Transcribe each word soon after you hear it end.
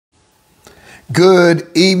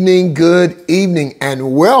Good evening,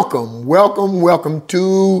 and welcome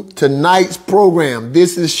to tonight's program.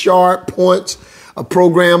 This is Sharpe Points, a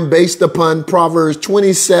program based upon Proverbs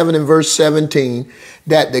 27 and verse 17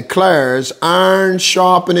 that declares, iron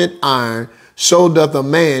sharpeneth iron, so doth a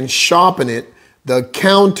man sharpeneth the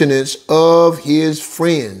countenance of his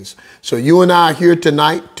friends. So you and I are here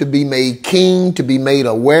tonight to be made keen, to be made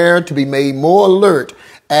aware, to be made more alert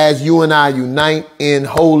as you and I unite in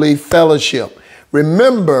holy fellowship.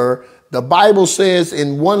 Remember, the Bible says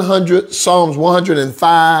in Psalms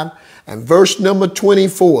 105 and verse number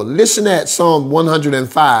 24. Listen at Psalm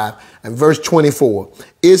 105 and verse 24.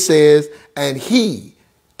 It says, and he,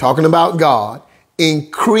 talking about God,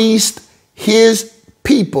 increased his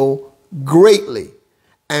people greatly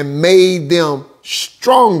and made them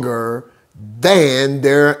stronger than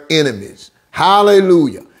their enemies.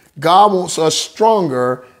 Hallelujah. God wants us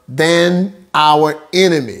stronger than our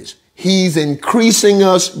enemies. He's increasing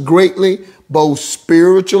us greatly, both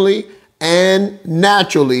spiritually and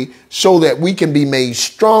naturally, so that we can be made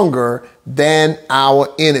stronger than our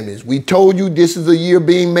enemies. We told you this is a year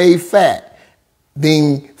being made fat,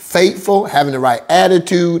 being faithful, having the right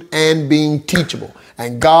attitude, and being teachable.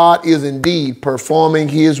 And God is indeed performing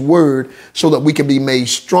his word so that we can be made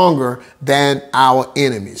stronger than our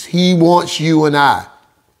enemies. He wants you and I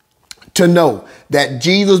to know that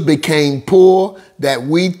Jesus became poor, that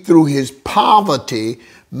we through his poverty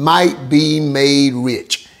might be made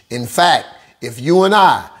rich. In fact, if you and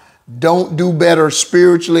I don't do better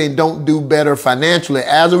spiritually and don't do better financially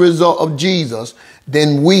as a result of Jesus,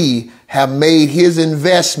 then we have made his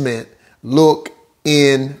investment look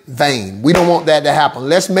in vain. We don't want that to happen.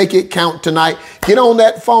 Let's make it count tonight. Get on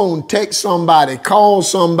that phone, text somebody, call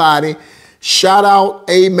somebody. Shout out,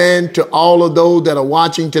 amen, to all of those that are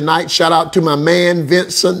watching tonight. Shout out to my man,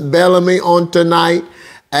 Vincent Bellamy, on tonight,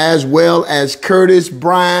 as well as Curtis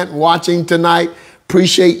Bryant watching tonight.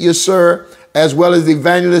 Appreciate you, sir. As well as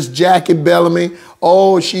Evangelist Jackie Bellamy.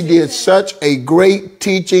 Oh, she did such a great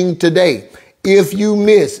teaching today. If you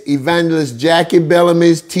miss Evangelist Jackie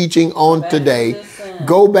Bellamy's teaching on today,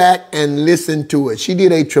 go back and listen to it. She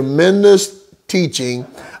did a tremendous teaching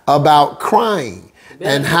about crying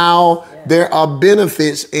and how there are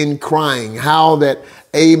benefits in crying, how that,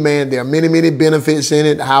 amen, there are many, many benefits in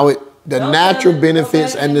it, how it, the natural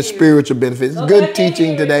benefits and the spiritual benefits. Good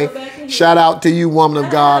teaching today. Shout out to you, woman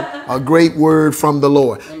of God. A great word from the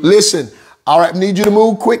Lord. Listen, all right, need you to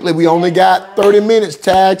move quickly. We only got 30 minutes.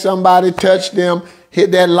 Tag somebody, touch them,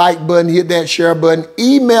 hit that like button, hit that share button.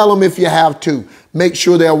 Email them if you have to. Make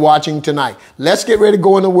sure they're watching tonight. Let's get ready to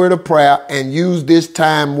go in the word of prayer and use this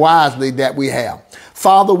time wisely that we have.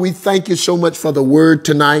 Father, we thank you so much for the word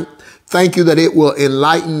tonight. Thank you that it will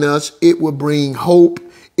enlighten us. It will bring hope.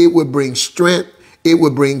 It will bring strength. It will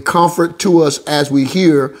bring comfort to us as we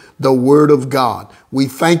hear the word of God. We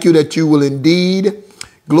thank you that you will indeed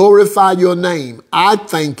glorify your name. I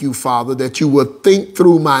thank you, Father, that you will think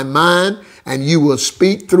through my mind and you will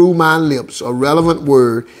speak through my lips a relevant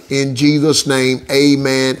word in Jesus' name.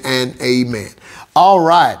 Amen and amen. All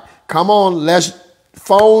right. Come on. Let's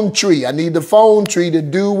phone tree. I need the phone tree to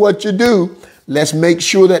do what you do. Let's make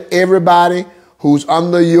sure that everybody who's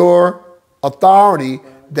under your authority,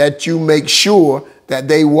 that you make sure that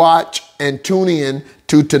they watch and tune in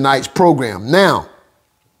to tonight's program. Now,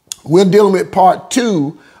 we're dealing with part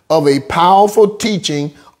 2 of a powerful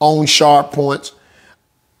teaching on Sharpe Points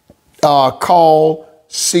called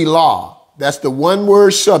Selah. That's the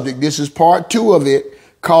one-word subject. This is part 2 of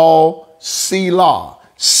it, called Selah.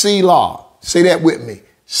 Selah. Say that with me.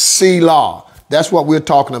 Selah. That's what we're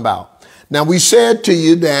talking about. Now, we said to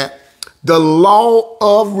you that the law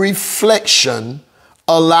of reflection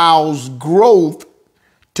allows growth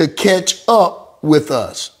to catch up with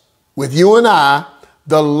us. With you and I,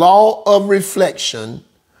 the law of reflection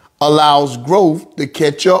allows growth to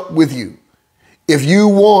catch up with you. If you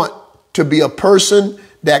want to be a person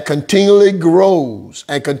that continually grows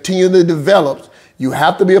and continually develops, you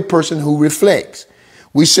have to be a person who reflects.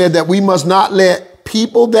 We said that we must not let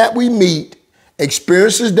people that we meet,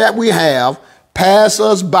 experiences that we have, pass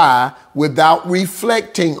us by without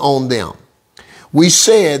reflecting on them. We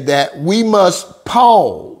said that we must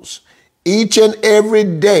pause each and every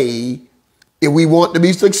day. If we want to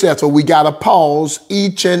be successful, we got to pause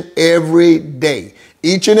each and every day.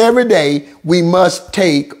 Each and every day, we must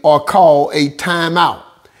take or call a timeout.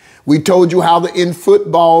 We told you how in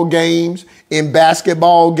football games, in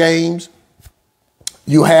basketball games,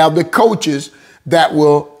 you have the coaches that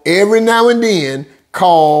will every now and then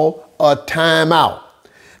call a timeout.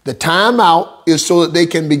 The timeout is so that they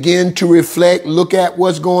can begin to reflect, look at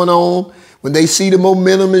what's going on. When they see the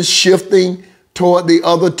momentum is shifting toward the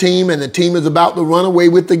other team and the team is about to run away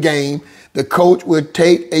with the game, the coach would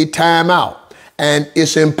take a timeout. And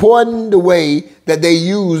it's important the way that they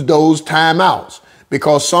use those timeouts,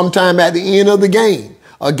 because sometime at the end of the game,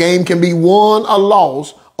 a game can be won or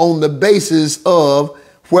lost on the basis of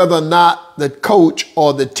whether or not the coach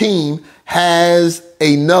or the team has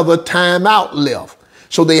another timeout left.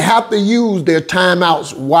 So they have to use their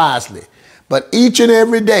timeouts wisely. But each and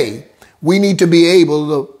every day, we need to be able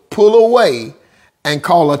to pull away and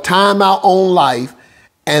call a timeout on life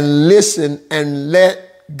and listen and let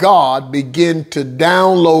God begin to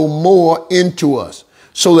download more into us,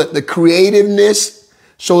 so that the creativeness,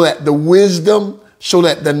 so that the wisdom, so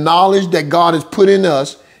that the knowledge that God has put in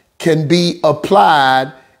us can be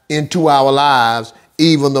applied into our lives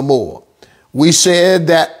even the more. We said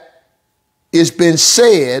that it's been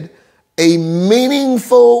said, a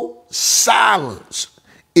meaningful silence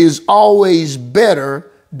is always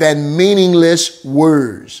better than meaningless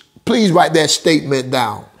words. Please write that statement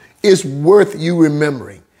down. It's worth you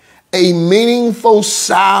remembering. A meaningful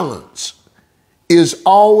silence is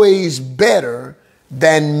always better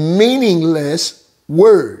than meaningless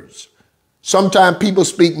words. Sometimes people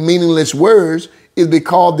speak meaningless words is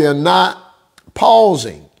because they're not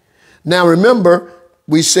pausing. Now remember,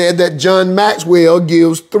 we said that John Maxwell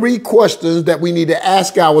gives 3 questions that we need to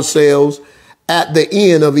ask ourselves at the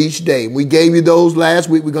end of each day. We gave you those last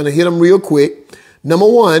week. We're going to hit them real quick. Number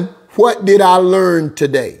 1, what did I learn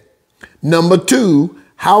today? Number 2,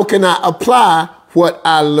 how can I apply what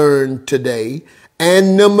I learned today?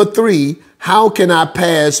 And number 3, how can I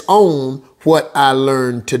pass on what I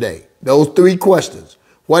learned today? Those 3 questions.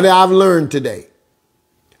 What have I learned today?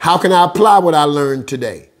 How can I apply what I learned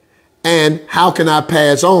today? And how can I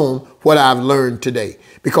pass on what I've learned today?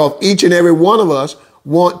 Because each and every one of us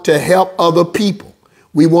want to help other people.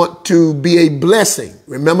 We want to be a blessing.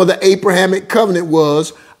 Remember, the Abrahamic covenant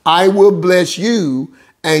was, I will bless you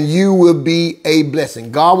and you will be a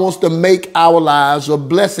blessing. God wants to make our lives a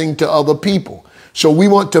blessing to other people. So we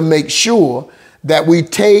want to make sure that we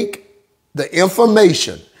take the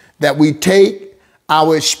information, that we take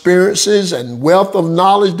our experiences and wealth of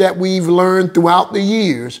knowledge that we've learned throughout the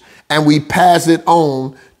years, and we pass it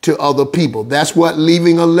on to other people. That's what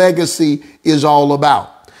leaving a legacy is all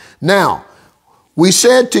about. Now, we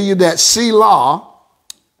said to you that Selah,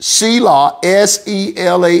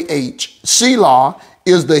 S-E-L-A-H, Selah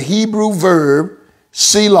is the Hebrew verb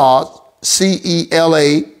Selah,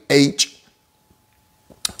 C-E-L-A-H,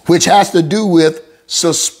 which has to do with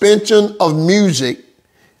suspension of music,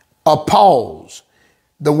 a pause.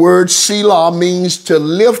 The word Selah means to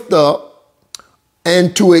lift up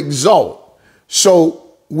and to exalt.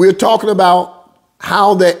 So we're talking about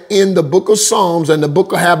how that in the book of Psalms and the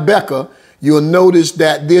book of Habakkuk, you'll notice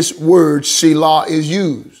that this word Selah is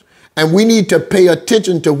used. And we need to pay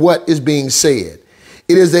attention to what is being said.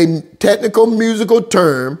 It is a technical musical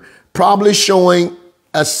term, probably showing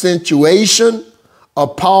accentuation, a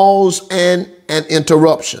pause, and an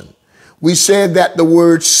interruption. We said that the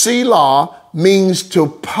word Selah means to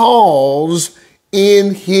pause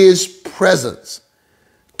in his presence,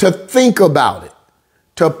 to think about it,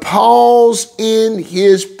 to pause in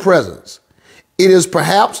his presence. It is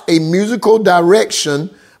perhaps a musical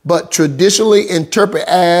direction, but traditionally interpreted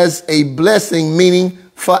as a blessing, meaning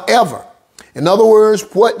forever. In other words,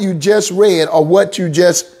 what you just read or what you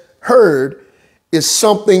just heard is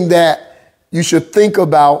something that you should think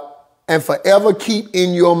about and forever keep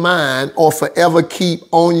in your mind or forever keep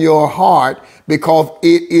on your heart, because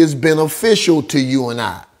it is beneficial to you and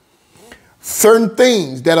I. Certain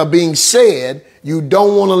things that are being said, you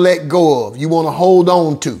don't want to let go of. You want to hold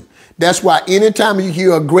on to. That's why anytime you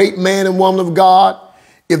hear a great man and woman of God,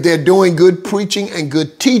 if they're doing good preaching and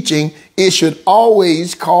good teaching, it should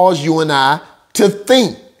always cause you and I to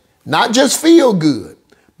think, not just feel good,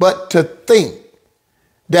 but to think.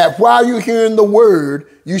 That while you're hearing the word,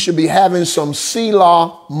 you should be having some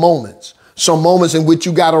Selah moments, some moments in which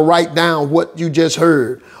you got to write down what you just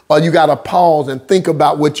heard, or you got to pause and think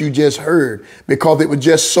about what you just heard, because it was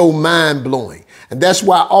just so mind-blowing. And that's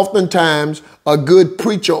why oftentimes a good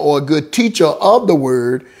preacher or a good teacher of the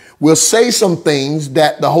word will say some things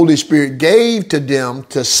that the Holy Spirit gave to them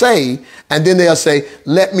to say, and then they'll say,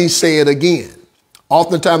 let me say it again.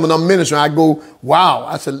 Oftentimes when I'm ministering, I go, wow.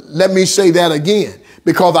 I said, let me say that again.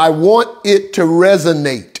 Because I want it to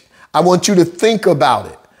resonate. I want you to think about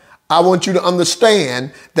it. I want you to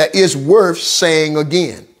understand that it's worth saying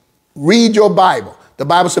again. Read your Bible. The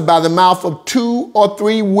Bible said, by the mouth of 2 or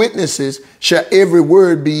 3 witnesses shall every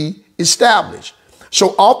word be established.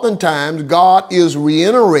 So oftentimes God is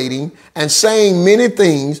reiterating and saying many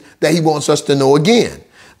things that he wants us to know again.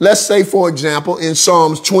 Let's say, for example, in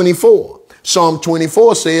Psalms 24. Psalm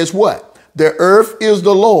 24 says what? The earth is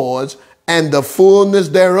the Lord's and the fullness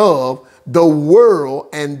thereof, the world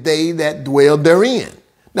and they that dwell therein.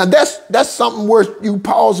 Now that's something worth you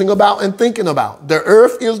pausing about and thinking about. The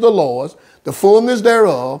earth is the Lord's, the fullness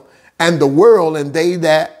thereof, and the world and they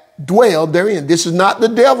that dwell therein. This is not the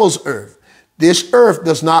devil's earth. This earth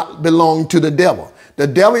does not belong to the devil. The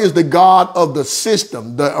devil is the God of the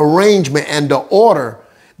system, the arrangement and the order,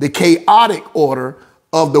 the chaotic order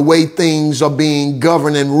of the way things are being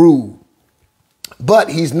governed and ruled. But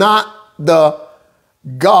he's not the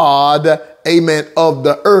God, amen, of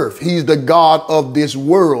the earth. He's the God of this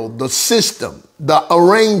world, the system, the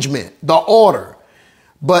arrangement, the order.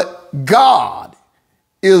 But God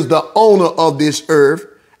is the owner of this earth,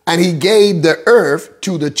 and he gave the earth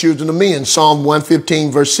to the children of men. Psalm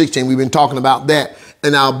 115, verse 16. We've been talking about that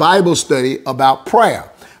in our Bible study about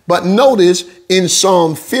prayer. But notice in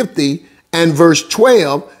Psalm 50 and verse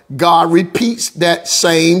 12, God repeats that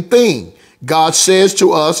same thing. God says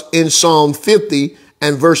to us in Psalm 50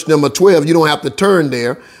 and verse number 12, you don't have to turn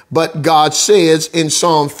there, but God says in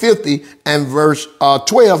Psalm 50 and verse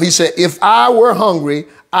 12, he said, if I were hungry,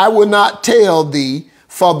 I would not tell thee,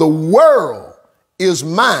 for the world is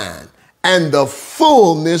mine and the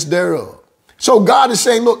fullness thereof. So God is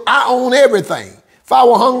saying, look, I own everything. If I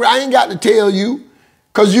were hungry, I ain't got to tell you,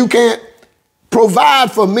 because you can't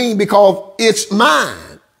provide for me because it's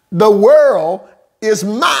mine. The world is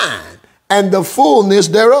mine and the fullness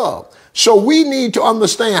thereof. So we need to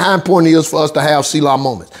understand how important it is for us to have Selah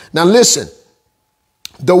moments. Now listen,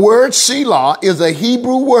 the word Selah is a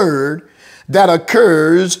Hebrew word that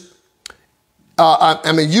occurs,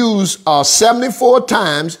 used 74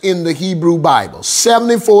 times in the Hebrew Bible,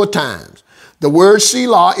 74 times. The word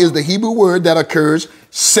Selah is the Hebrew word that occurs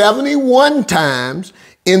 71 times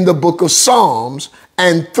in the book of Psalms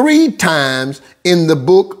and 3 times in the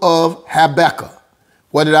book of Habakkuk.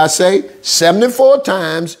 What did I say? 74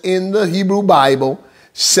 times in the Hebrew Bible,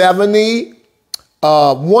 71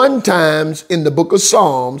 times in the book of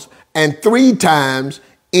Psalms, and 3 times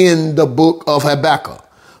in the book of Habakkuk.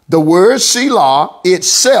 The word Selah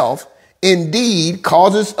itself indeed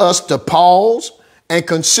causes us to pause and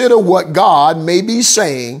consider what God may be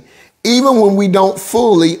saying, even when we don't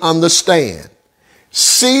fully understand.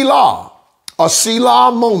 Selah, or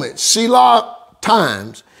Selah moment, Selah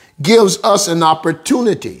times, gives us an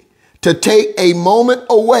opportunity to take a moment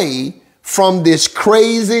away from this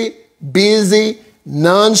crazy, busy,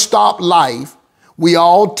 nonstop life we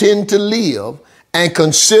all tend to live and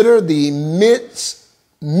consider the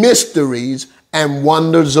mysteries and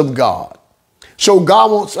wonders of God. So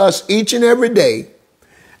God wants us each and every day,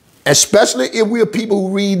 especially if we're people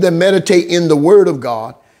who read and meditate in the Word of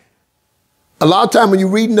God. A lot of time when you're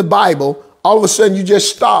reading the Bible, all of a sudden you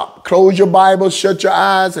just stop, close your Bible, shut your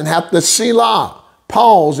eyes, and have to Selah,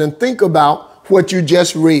 pause and think about what you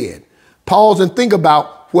just read. Pause and think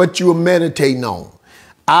about what you are meditating on.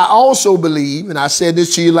 I also believe, and I said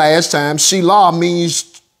this to you last time, Selah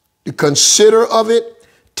means to consider of it,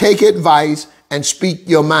 take advice, and speak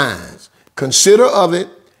your minds. Consider of it,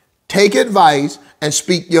 take advice, and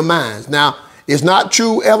speak your minds. Now, it's not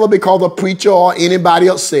true ever because a preacher or anybody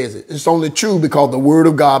else says it. It's only true because the word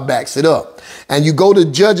of God backs it up. And you go to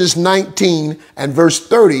Judges 19 and verse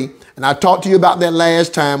 30, and I talked to you about that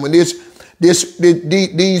last time when these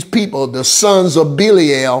people, the sons of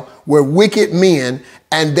Belial, were wicked men,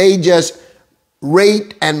 and they just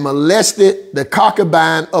raped and molested the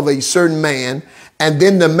concubine of a certain man. And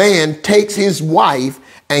then the man takes his wife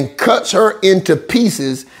and cuts her into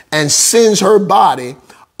pieces and sends her body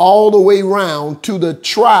all the way around to the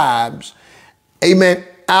tribes, amen,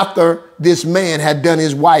 after this man had done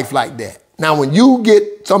his wife like that. Now, when you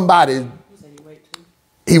get somebody,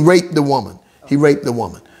 he raped the woman. He raped the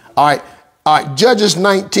woman. All right. Judges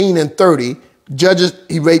 19 and 30,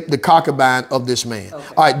 he raped the concubine of this man.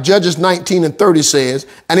 Okay. All right. Judges 19 and 30 says,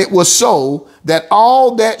 and it was so that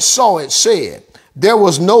all that saw it said, there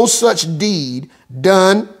was no such deed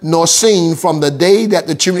done nor seen from the day that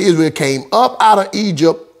the children of Israel came up out of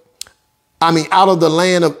Egypt, out of the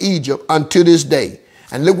land of Egypt unto this day.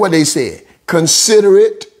 And look what they said. Consider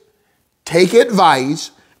it, take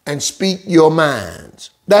advice, and speak your minds.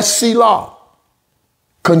 That's Selah.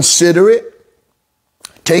 Consider it,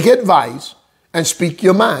 take advice, and speak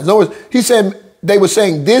your minds. In other words, he said, they were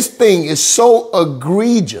saying this thing is so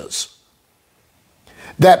egregious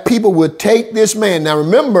that people would take this man. Now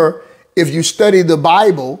remember, if you study the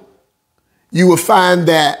Bible, you will find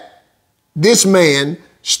that this man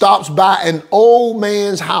stops by an old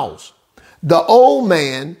man's house. The old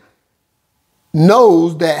man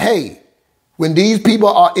knows that, hey, when these people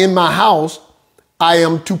are in my house, I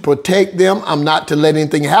am to protect them. I'm not to let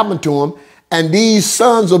anything happen to them. And these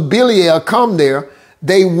sons of Belial come there.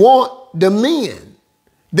 They want the men.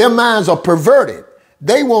 Their minds are perverted.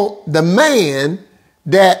 They want the man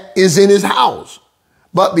that is in his house.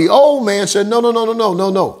 But the old man said, no, no, no, no, no,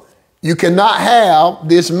 no, no. You cannot have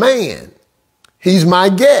this man. He's my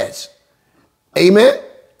guest. Amen.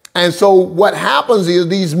 And so what happens is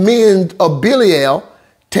these men of Belial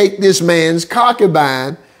take this man's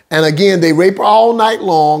concubine, and again, they rape her all night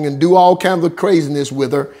long and do all kinds of craziness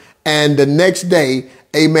with her. And the next day,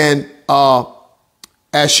 amen,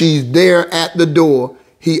 as she's there at the door,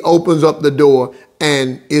 he opens up the door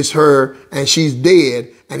and it's her, and she's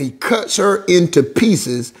dead. And he cuts her into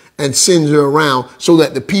pieces and sends her around so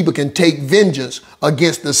that the people can take vengeance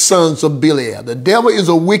against the sons of Belial. The devil is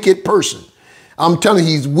a wicked person. I'm telling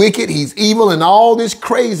you, he's wicked, he's evil, and all this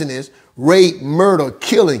craziness, rape, murder,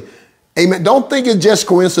 killing. Amen. Don't think it's just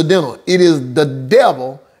coincidental. It is the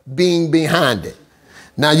devil being behind it.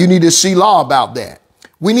 Now you need to see law about that.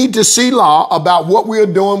 We need to see law about what we're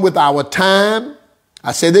doing with our time.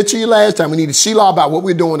 I said that to you last time. We need to see law about what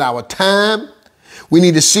we're doing with our time. We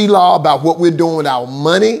need to see law about what we're doing with our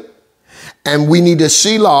money. And we need to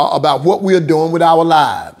see law about what we're doing with our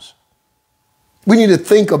lives. We need to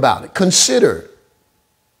think about it, consider,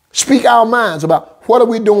 speak our minds about what are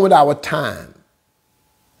we doing with our time?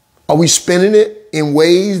 Are we spending it in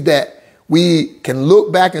ways that we can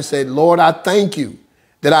look back and say, Lord, I thank you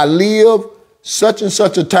that I live such and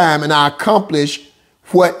such a time and I accomplish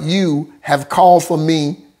what you have called for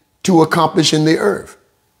me to accomplish in the earth.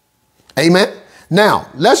 Amen. Now,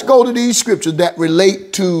 let's go to these scriptures that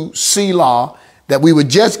relate to Selah that we were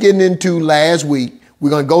just getting into last week. We're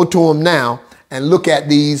going to go to them now and look at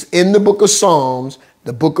these in the book of Psalms,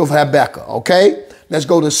 the book of Habakkuk. Okay, let's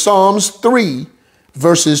go to Psalms 3,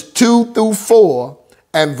 verses 2 through 4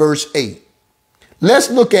 and verse 8. Let's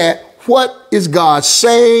look at what is God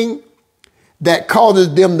saying that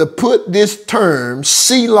causes them to put this term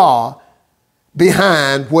Selah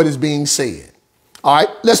behind what is being said. All right,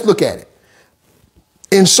 let's look at it.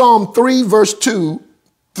 In Psalm 3, verse 2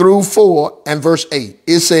 through 4 and verse 8,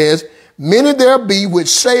 it says, many there be which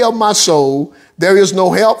say of my soul, there is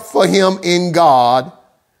no help for him in God,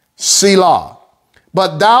 Selah.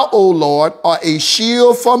 But thou, O Lord, art a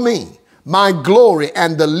shield for me, my glory,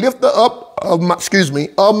 and the lifter up of my,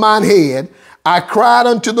 of mine head. I cried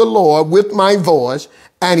unto the Lord with my voice,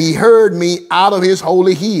 and he heard me out of his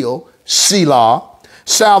holy hill, Selah.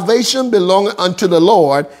 Salvation belongeth unto the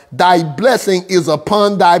Lord. Thy blessing is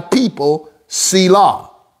upon thy people, Selah.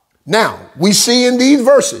 Now, we see in these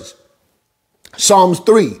verses, Psalms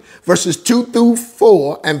 3, verses 2 through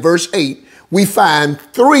 4 and verse 8, we find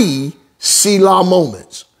three Selah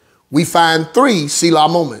moments. We find three Selah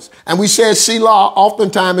moments. And we said Selah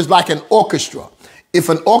oftentimes is like an orchestra. If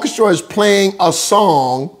an orchestra is playing a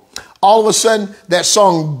song, all of a sudden that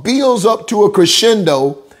song builds up to a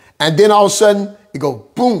crescendo, and then all of a sudden it goes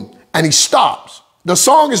boom, and he stops. The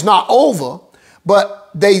song is not over,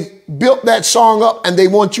 but they built that song up and they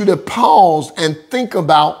want you to pause and think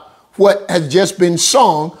about what has just been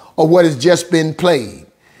sung or what has just been played.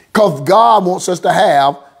 Because God wants us to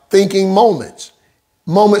have thinking moments,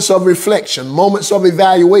 moments of reflection, moments of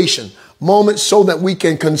evaluation, moments so that we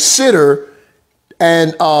can consider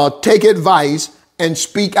and take advice and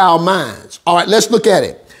speak our minds. All right, let's look at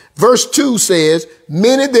it. Verse 2 says,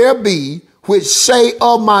 many there be which say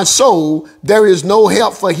of my soul, there is no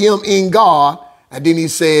help for him in God. And then he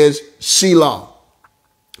says, Selah.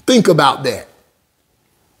 Think about that.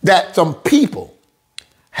 That some people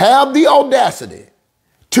have the audacity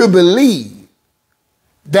to believe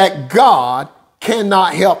that God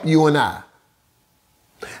cannot help you and I.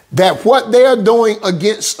 That what they are doing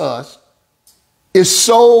against us is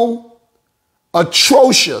so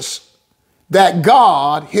atrocious that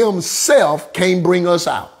God himself can't bring us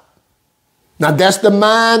out. Now that's the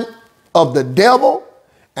mind of the devil,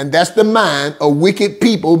 and that's the mind of wicked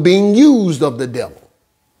people being used of the devil.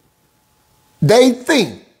 They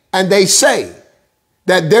think and they say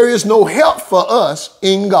that there is no help for us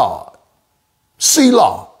in God.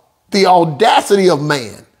 Selah, the audacity of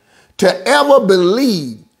man to ever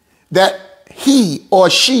believe that he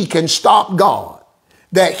or she can stop God,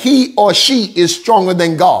 that he or she is stronger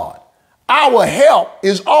than God. Our help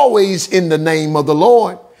is always in the name of the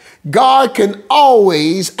Lord. God can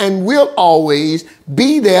always and will always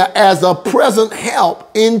be there as a present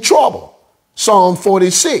help in trouble. Psalm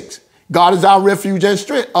 46. God is our refuge and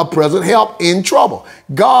strength, a present help in trouble.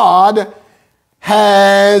 God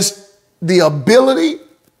has the ability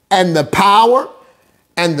and the power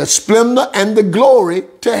and the splendor and the glory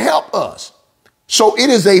to help us. So it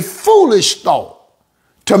is a foolish thought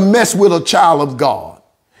to mess with a child of God.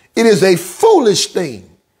 It is a foolish thing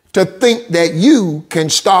to think that you can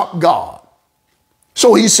stop God.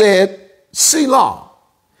 So he said, Selah.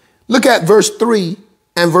 Look at verse 3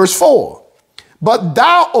 and verse 4. But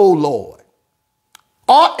thou, O Lord,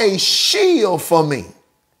 art a shield for me,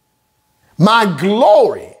 my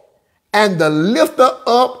glory, and the lifter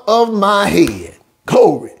up of my head.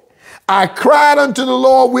 Glory. I cried unto the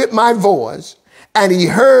Lord with my voice, and he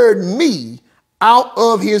heard me out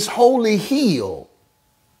of his holy hill.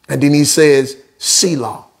 And then he says,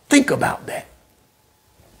 Selah. Think about that.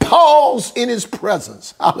 Pause in his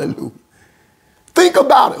presence. Hallelujah. Think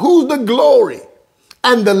about it. Who's the glory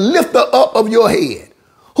and the lifter up of your head?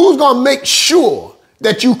 Who's going to make sure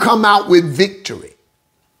that you come out with victory?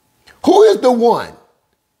 Who is the one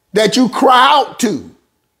that you cry out to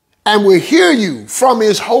and will hear you from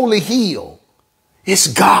his holy hill? It's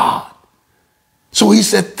God. So he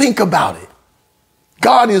said, think about it.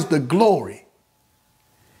 God is the glory.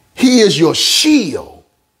 He is your shield.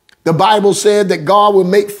 The Bible said that God will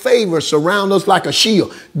make favor surround us like a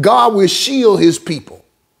shield. God will shield his people.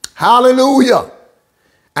 Hallelujah.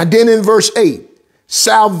 And then in verse 8,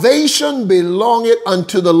 salvation belongeth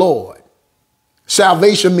unto the Lord.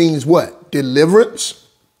 Salvation means what? Deliverance.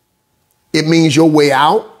 It means your way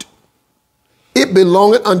out. It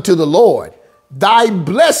belongeth unto the Lord. Thy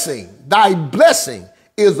blessing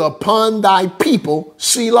is upon thy people,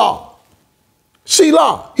 Selah.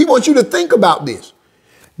 Selah. He wants you to think about this.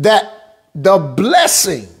 That the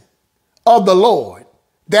blessing of the Lord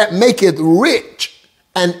that maketh rich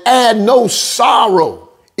and add no sorrow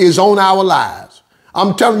is on our lives.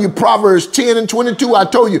 I'm telling you, Proverbs 10 and 22, I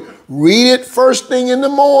told you, read it first thing in the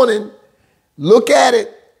morning, look at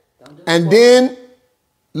it, and then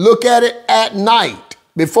look at it at night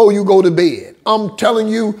before you go to bed. I'm telling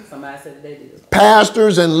you,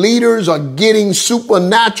 pastors and leaders are getting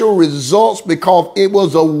supernatural results because it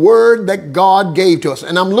was a word that God gave to us.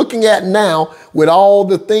 And I'm looking at now with all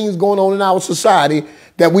the things going on in our society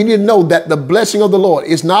that we need to know that the blessing of the Lord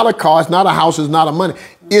is not a car, it's not a house, it's not a money.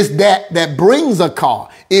 It's that brings a car.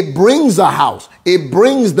 It brings a house. It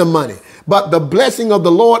brings the money. But the blessing of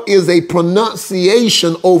the Lord is a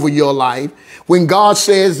pronunciation over your life. When God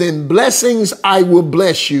says, in blessings, I will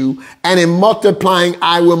bless you, and in multiplying,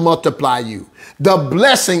 I will multiply you. The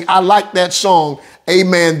blessing, I like that song,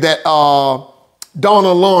 amen, that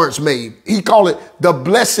Donna Lawrence made. He called it the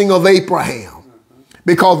blessing of Abraham.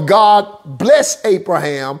 Because God blessed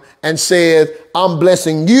Abraham and said, I'm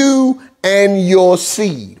blessing you and your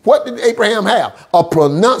seed. What did Abraham have? A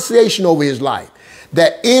pronunciation over his life.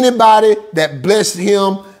 That anybody that blessed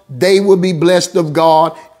him, they will be blessed of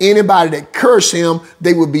God. Anybody that cursed him,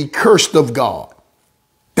 they will be cursed of God.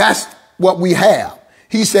 That's what we have.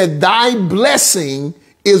 He said, thy blessing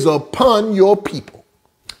is upon your people.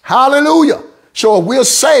 Hallelujah. So if we're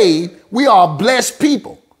saved, we are blessed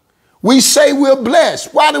people. We say we're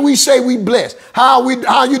blessed. Why do we say we blessed? How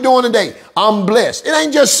you doing today? I'm blessed. It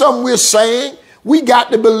ain't just something we're saying. We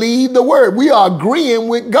got to believe the word. We are agreeing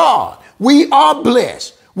with God. We are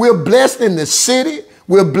blessed. We're blessed in the city.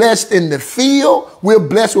 We're blessed in the field. We're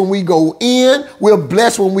blessed when we go in. We're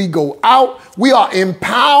blessed when we go out. We are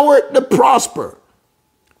empowered to prosper.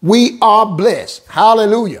 We are blessed.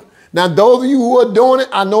 Hallelujah. Now, those of you who are doing it,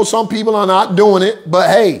 I know some people are not doing it, but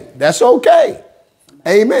hey, that's okay.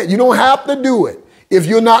 Amen. You don't have to do it. If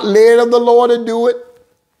you're not led of the Lord to do it,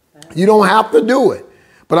 you don't have to do it.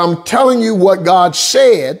 But I'm telling you what God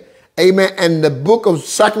said, amen, and the book of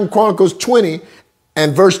 2 Chronicles 20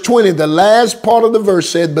 and verse 20, the last part of the verse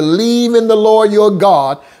said, believe in the Lord your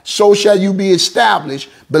God, so shall you be established.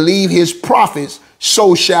 Believe his prophets,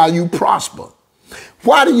 so shall you prosper.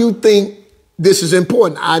 Why do you think this is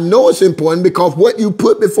important? I know it's important because what you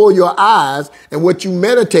put before your eyes and what you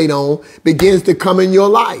meditate on begins to come in your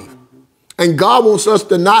life. And God wants us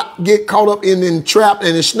to not get caught up in entrapped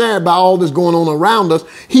and ensnared by all that's going on around us.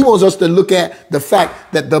 He wants us to look at the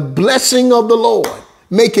fact that the blessing of the Lord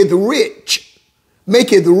maketh rich,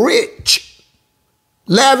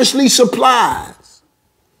 lavishly supplies.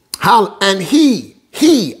 And he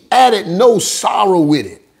added no sorrow with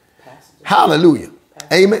it. Hallelujah.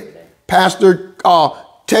 Amen. Pastor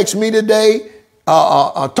text me today,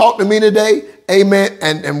 talk to me today. Amen.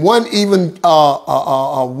 And one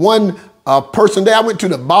person there, I went to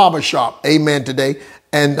the barber shop. Amen. Today.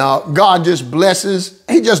 And God just blesses.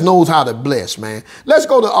 He just knows how to bless, man. Let's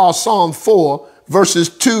go to Psalm 4, verses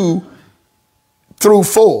 2 through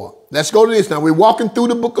 4. Let's go to this now. We're walking through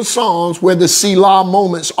the book of Psalms where the Selah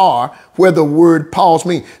moments are, where the word pause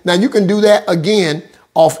means. Now you can do that again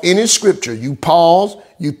off any scripture. You pause,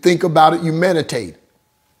 you think about it, you meditate.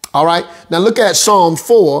 All right. Now look at Psalm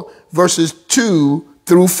 4, verses 2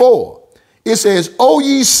 through 4. It says, O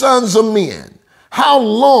ye sons of men, how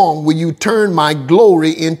long will you turn my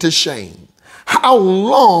glory into shame? How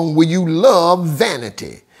long will you love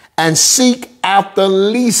vanity and seek after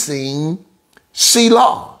leasing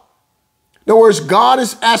Selah? In other words, God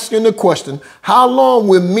is asking the question, how long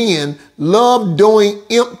will men love doing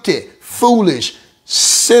empty, foolish,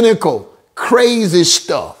 cynical, crazy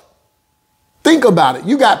stuff? Think about it.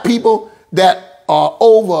 You got people that are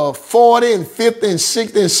over 40 and 50 and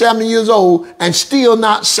 60 and 70 years old and still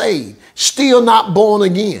not saved, still not born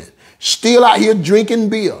again, still out here drinking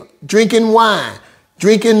beer, drinking wine,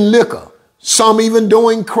 drinking liquor, some even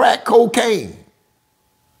doing crack cocaine.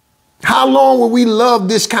 How long will we love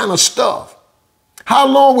this kind of stuff? How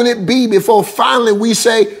long will it be before finally we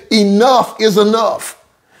say enough is enough?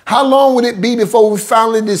 How long will it be before we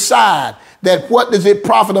finally decide that what does it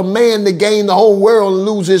profit a man to gain the whole world and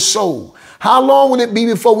lose his soul? How long will it be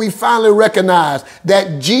before we finally recognize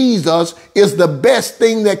that Jesus is the best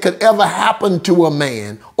thing that could ever happen to a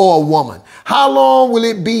man or a woman? How long will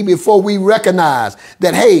it be before we recognize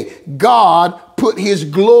that, hey, God put his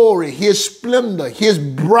glory, his splendor, his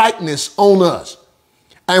brightness on us,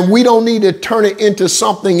 and we don't need to turn it into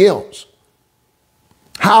something else?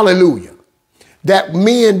 Hallelujah. That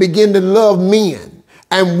men begin to love men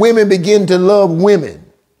and women begin to love women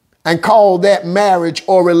and call that marriage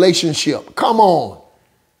or relationship. Come on.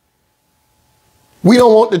 We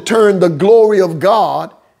don't want to turn the glory of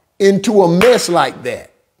God into a mess like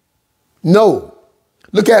that. No.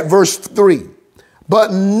 Look at verse 3.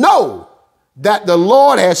 But know that the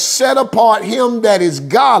Lord has set apart him that is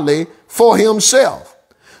godly for himself.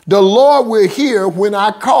 The Lord will hear when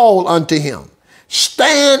I call unto him.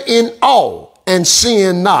 Stand in awe and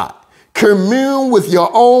sin not. Commune with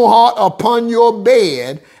your own heart upon your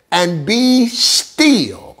bed and be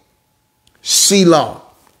still. Selah.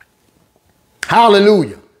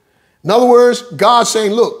 Hallelujah. In other words, God's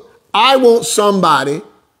saying, look, I want somebody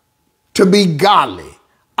to be godly.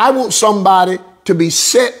 I want somebody to be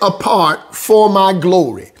set apart for my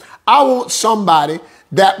glory. I want somebody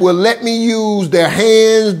that will let me use their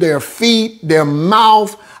hands, their feet, their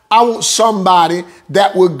mouth. I want somebody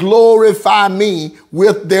that will glorify me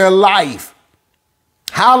with their life.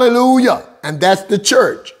 Hallelujah. And that's the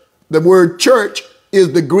church. The word church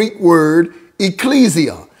is the Greek word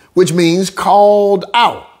ecclesia, which means called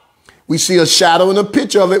out. We see a shadow and a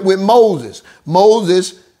picture of it with Moses.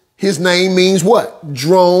 Moses, his name means what?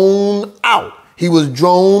 Drawn out. He was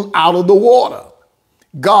drawn out of the water.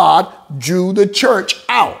 God drew the church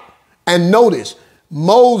out. And notice,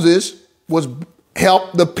 Moses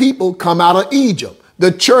helped the people come out of Egypt.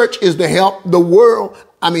 The church is to help the world,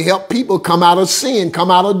 help people come out of sin, come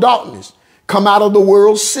out of darkness, come out of the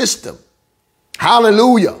world system.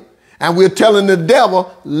 Hallelujah. And we're telling the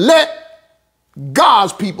devil, let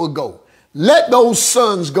God's people go. Let those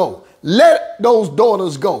sons go. Let those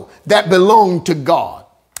daughters go that belong to God.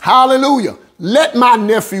 Hallelujah. Let my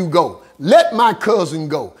nephew go. Let my cousin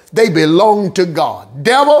go. They belong to God.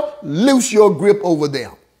 Devil, loose your grip over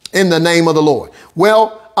them in the name of the Lord.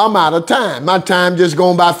 Well, I'm out of time. My time just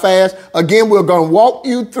going by fast. Again, we're going to walk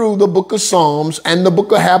you through the book of Psalms and the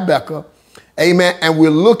book of Habakkuk. Amen. And we're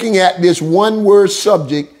looking at this one word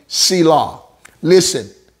subject, Selah. Listen,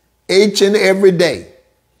 each and every day,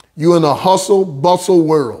 you're in a hustle, bustle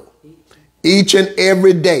world. Each and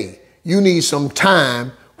every day, you need some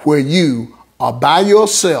time where you are by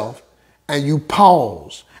yourself and you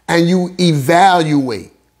pause and you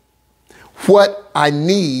evaluate what I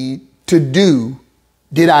need to do.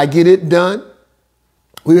 Did I get it done?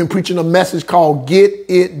 We've been preaching a message called Get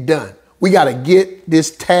It Done. We got to get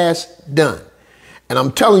this task done. And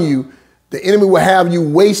I'm telling you, the enemy will have you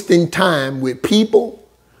wasting time with people,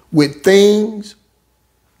 with things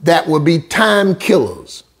that will be time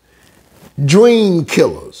killers, dream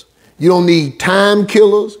killers. You don't need time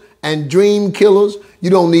killers and dream killers. You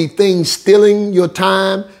don't need things stealing your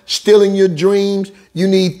time, stealing your dreams. You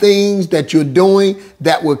need things that you're doing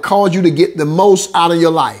that will cause you to get the most out of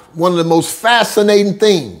your life. One of the most fascinating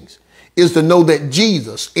things is to know that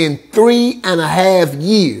Jesus, in 3.5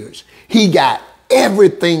 years, he got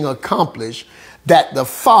everything accomplished that the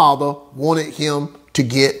Father wanted him to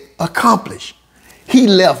get accomplished. He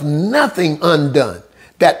left nothing undone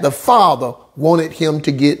that the Father wanted him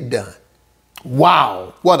to get done.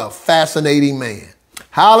 Wow, what a fascinating man.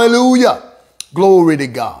 Hallelujah. Glory to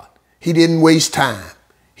God. He didn't waste time.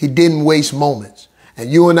 He didn't waste moments.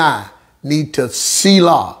 And you and I need to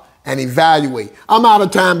selah and evaluate. I'm out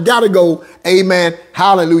of time. Gotta go. Amen.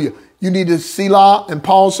 Hallelujah. You need to Selah and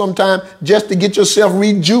pause sometime just to get yourself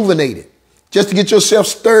rejuvenated, just to get yourself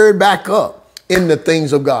stirred back up in the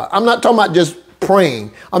things of God. I'm not talking about just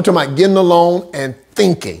praying. I'm talking about getting alone and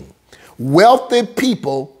thinking. Wealthy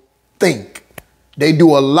people think. They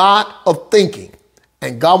do a lot of thinking.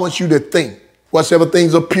 And God wants you to think. Whatsoever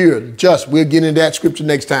things are pure, just. We'll get into that scripture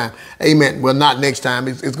next time. Amen. Well, not next time.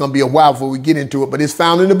 It's going to be a while before we get into it. But it's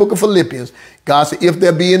found in the book of Philippians. God said, if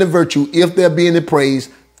there be any virtue, if there be any praise,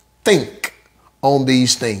 think on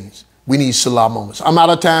these things. We need Selah moments. I'm out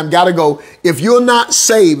of time. Got to go. If you're not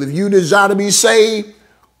saved, if you desire to be saved,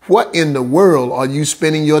 what in the world are you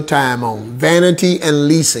spending your time on? Vanity and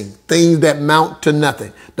leasing, things that mount to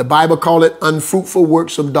nothing. The Bible calls it unfruitful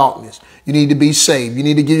works of darkness. You need to be saved. You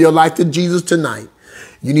need to give your life to Jesus tonight.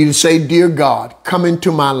 You need to say, dear God, come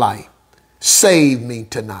into my life. Save me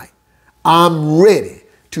tonight. I'm ready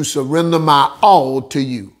to surrender my all to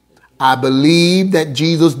you. I believe that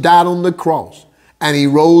Jesus died on the cross and he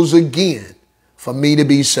rose again for me to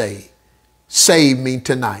be saved. Save me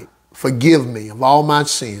tonight. Forgive me of all my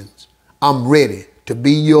sins. I'm ready to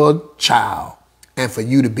be your child and for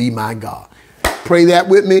you to be my God. Pray that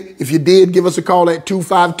with me. If you did, give us a call at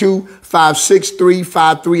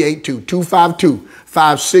 252-563-5382.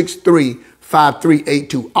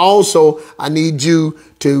 252-563-5382. Also, I need you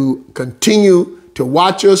to continue to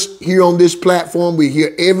watch us here on this platform. We're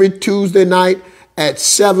here every Tuesday night at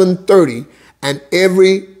 7:30 and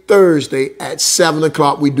every Thursday at 7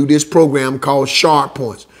 o'clock. We do this program called Sharpe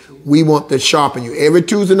Points. We want to sharpen you. Every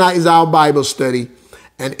Tuesday night is our Bible study.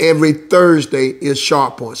 And every Thursday is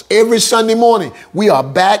Sharpe Points. Every Sunday morning, we are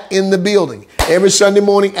back in the building. Every Sunday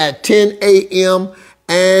morning at 10 a.m.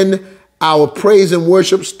 And our praise and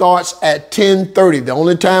worship starts at 10:30. The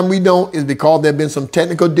only time we don't is because there have been some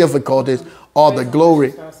technical difficulties or the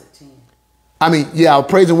glory. Our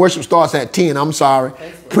praise and worship starts at 10. I'm sorry.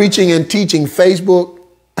 Preaching and teaching, Facebook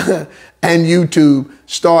and YouTube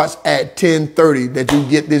starts at 10:30 that you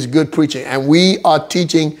get this good preaching. And we are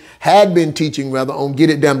teaching, had been teaching rather, on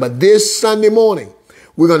Get It Done. But this Sunday morning,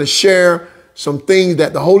 we're going to share some things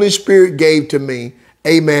that the Holy Spirit gave to me.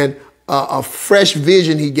 Amen. A fresh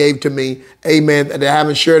vision he gave to me. Amen. That I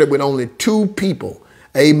haven't shared it with only 2 people.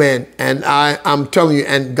 Amen. And I'm telling you,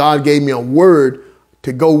 and God gave me a word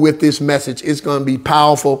to go with this message. It's going to be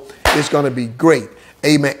powerful. It's going to be great.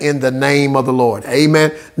 Amen. In the name of the Lord.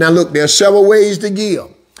 Amen. Now, look, there are several ways to give.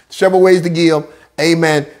 Several ways to give.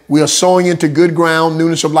 Amen. We are sowing into good ground.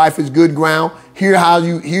 Newness of life is good ground. Here's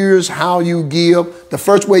how you give. The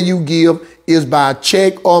first way you give is by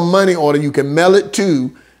check or money order. You can mail it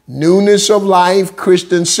to Newness of Life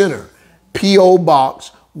Christian Center, P.O.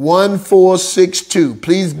 Box 1462.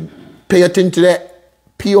 Please pay attention to that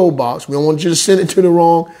P.O. Box. We don't want you to send it to the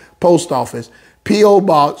wrong post office. P.O.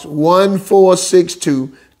 Box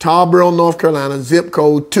 1462, Tarboro, North Carolina, zip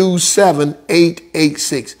code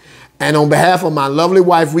 27886. And on behalf of my lovely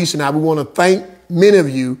wife, Reese, and I, we want to thank many of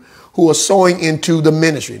you who are sowing into the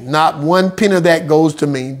ministry. Not one penny of that goes to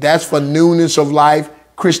me. That's for Newness of Life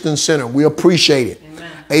Christian Center. We appreciate it.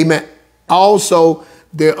 Amen. Amen. Also,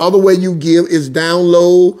 the other way you give is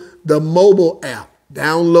download the mobile app.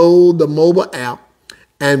 Download the mobile app.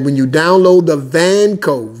 And when you download the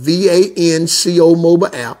VANCO, V-A-N-C-O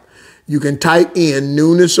mobile app, you can type in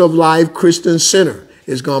Newness of Life Christian Center.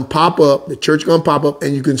 It's going to pop up. The church is going to pop up,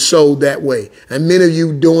 and you can sow that way. And many of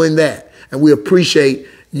you doing that. And we appreciate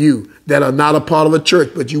you that are not a part of a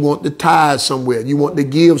church, but you want to tithe somewhere. You want to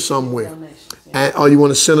give somewhere. Or you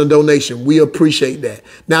want to send a donation. We appreciate that.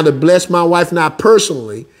 Now, to bless my wife and I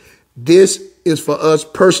personally, this is for us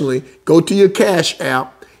personally. Go to your Cash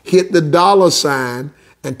App, hit the $,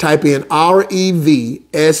 and type in REVSHARP.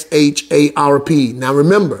 Now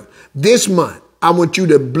remember, this month, I want you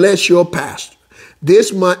to bless your pastor.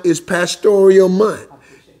 This month is pastoral month.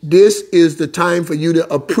 This is the time for you to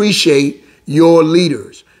appreciate your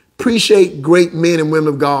leaders. Appreciate great men and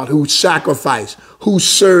women of God who sacrifice, who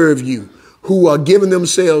serve you, who are giving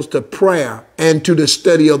themselves to prayer and to the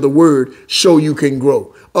study of the word so you can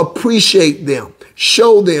grow. Appreciate them.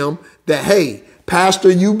 Show them that, hey, Pastor,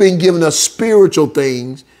 you've been giving us spiritual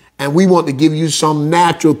things, and we want to give you some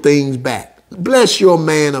natural things back. Bless your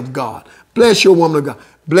man of God. Bless your woman of God.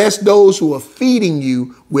 Bless those who are feeding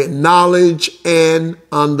you with knowledge and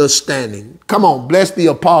understanding. Come on, bless the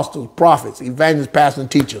apostles, prophets, evangelists, pastors,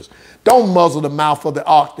 and teachers. Don't muzzle the mouth of the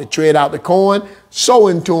ox that tread out the corn. Sow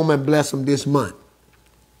into them and bless them this month.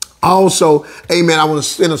 Also, amen, I want to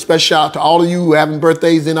send a special shout out to all of you who are having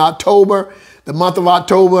birthdays in October. The month of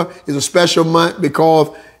October is a special month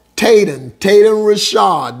because Tatum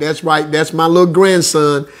Rashad, that's right, that's my little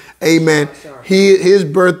grandson, amen. His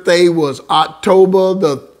birthday was October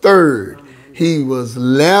the 3rd. He was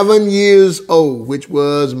 11 years old, which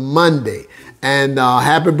was Monday. And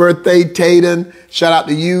happy birthday, Tatum. Shout out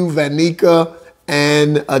to you, Vanika,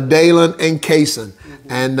 and Dalen and Kason.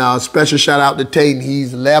 And special shout out to Tatum.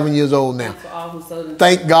 He's 11 years old now.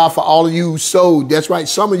 Thank God for all of you who sowed. That's right.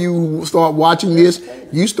 Some of you who start watching this,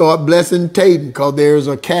 you start blessing Tatum, because there's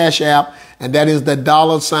a Cash App, and that is the $,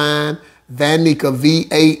 Vanika,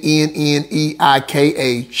 Vanneika,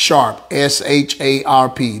 Sharpe,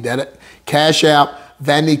 Sharp. That Cash App,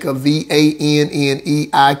 Vanika, Vanneika,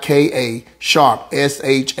 Sharpe,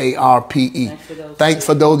 Sharpe. Thanks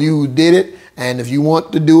for those of you who did it. And if you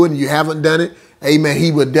want to do it and you haven't done it, amen,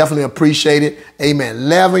 he would definitely appreciate it. Amen.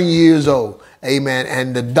 11 years old. Amen.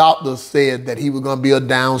 And the doctor said that he was going to be a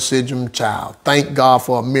Down syndrome child. Thank God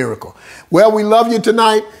for a miracle. Well, we love you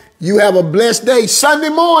tonight. You have a blessed day. Sunday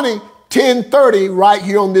morning, 10:30, right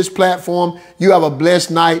here on this platform. You have a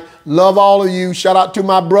blessed night. Love all of you. Shout out to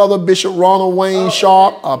my brother, Bishop Ronald Wayne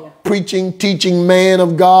Sharpe, a preaching, teaching man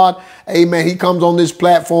of God. Amen. He comes on this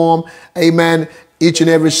platform. Amen. Each and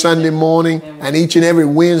every Sunday morning and each and every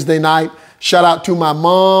Wednesday night. Shout out to my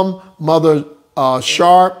mom, Mother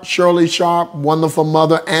Sharpe, Shirley Sharpe, wonderful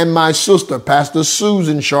mother, and my sister, Pastor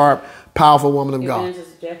Susan Sharpe, powerful woman of God.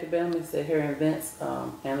 Jackie Bellamy said her event's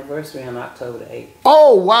anniversary on October the 8th.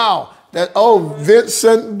 Oh, wow.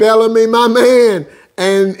 Vincent Bellamy, my man,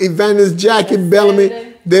 and Evangelist Jackie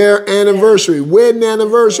Bellamy, their anniversary, wedding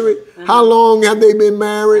anniversary. How long have they been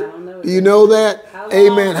married? Do you know that?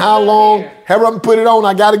 Amen. How long? Have them put it on.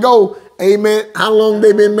 I got to go. Amen. How long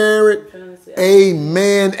they been married?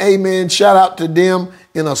 Amen. Amen. Shout out to them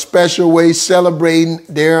in a special way, celebrating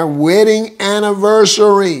their wedding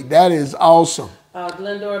anniversary. That is awesome.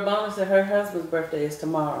 Glendora Boney said her husband's birthday is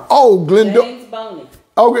tomorrow. Oh, Glendora. James Boney.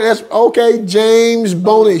 Okay, that's okay. James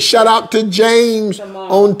Boney. Shout out to James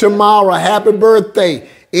on tomorrow. Happy birthday.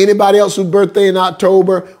 Anybody else whose birthday in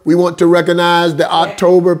October, we want to recognize the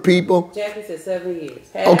October people. Jackie said 7 years.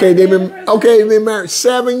 Okay, they've been married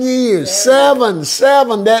 7 years. Seven,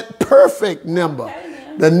 that perfect number.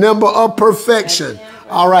 The number of perfection.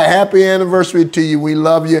 All right, happy anniversary to you. We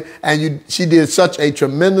love you. And she did such a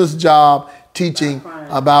tremendous job teaching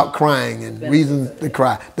about crying and reasons to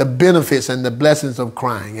cry. The benefits and the blessings of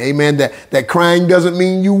crying. Amen. That crying doesn't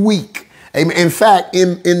mean you weak. Amen. In fact,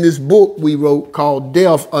 in this book we wrote called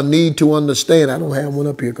Deaf, A Need to Understand. I don't have one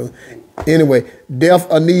up here. Anyway, Deaf,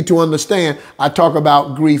 A Need to Understand. I talk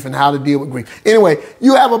about grief and how to deal with grief. Anyway,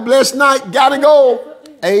 you have a blessed night. Gotta go.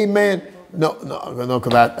 Amen. No,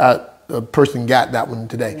 because the person got that one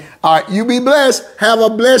today. All right, you be blessed. Have a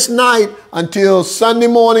blessed night until Sunday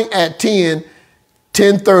morning at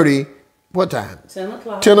 10:30. What time? 10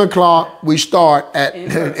 o'clock. 10 o'clock. We start at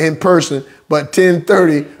in person, but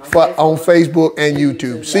 10:30 on Facebook and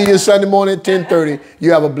YouTube. See you Sunday morning at 10:30.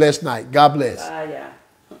 You have a blessed night. God bless. Yeah.